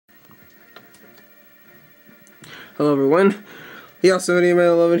Hello everyone,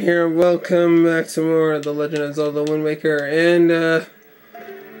 Yasuni11 here, and welcome back to more of The Legend of Zelda Wind Waker. And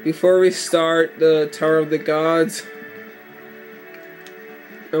before we start the Tower of the Gods,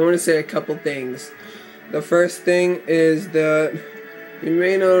 I want to say a couple things. The first thing is that you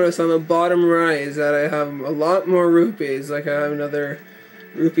may notice on the bottom right is that I have a lot more rupees, like I have another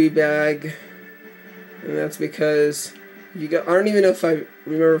rupee bag, and that's because I don't even know if I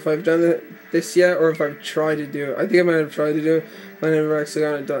remember if I've done this yet or if I've tried to do it. I think I might have tried to do it, but I never actually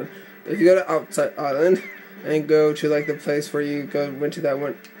got it done. If you go to Outside Island and go to like the place where you went to that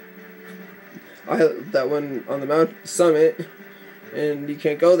one on the Mount Summit, and you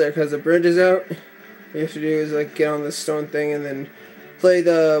can't go there because the bridge is out. What you have to do is like get on the stone thing and then play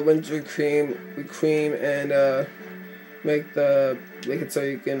the winter cream and make it so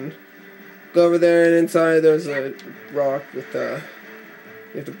you can go over there, and inside there's a rock with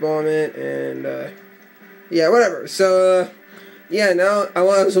you have to bomb it, and yeah, whatever. So yeah, now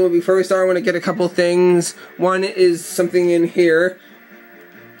before we start, I want to get a couple things. One is something in here.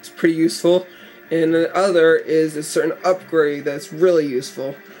 It's pretty useful, and the other is a certain upgrade that's really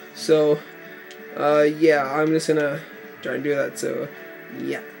useful. So yeah, I'm just gonna try and do that. So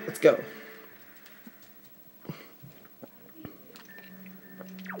yeah, let's go.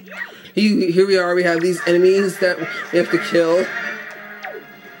 Here we are, we have these enemies that we have to kill.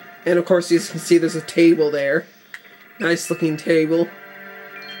 And of course you can see there's a table there. Nice looking table.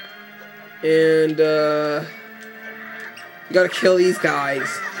 And you gotta kill these guys.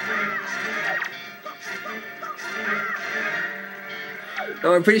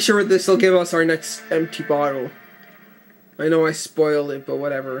 Now I'm pretty sure this will give us our next empty bottle. I know I spoiled it, but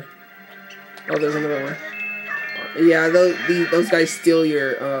whatever. Oh, there's another one. Yeah, those guys steal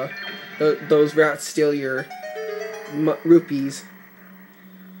your those rats steal your rupees.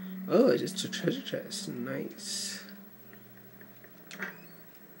 Oh, it's just a treasure chest. Nice.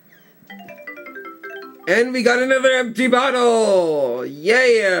 And we got another empty bottle!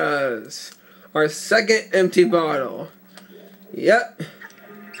 Yes! Our second empty bottle. Yep.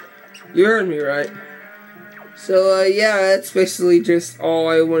 You heard me right. So, yeah, that's basically just all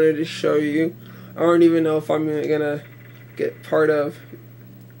I wanted to show you. I don't even know if I'm gonna get part of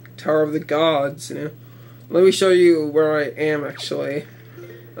Tower of the Gods, you know. Let me show you where I am, actually.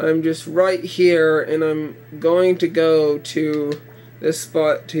 I'm just right here, and I'm going to go to this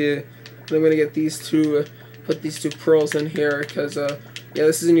spot I'm gonna get these two, put these two pearls in here, because, yeah,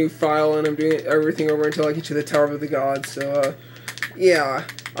 this is a new file, and I'm doing everything over until I get to the Tower of the Gods. So, yeah.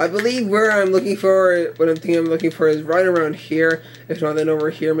 I believe where I'm looking for, what I'm thinking I'm looking for is right around here, if not then over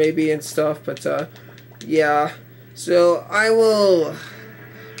here maybe and stuff, but yeah. So I will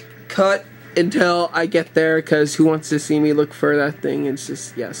cut until I get there, because who wants to see me look for that thing? It's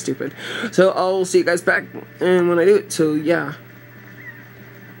just, yeah, stupid. So I'll see you guys back and when I do it, so yeah.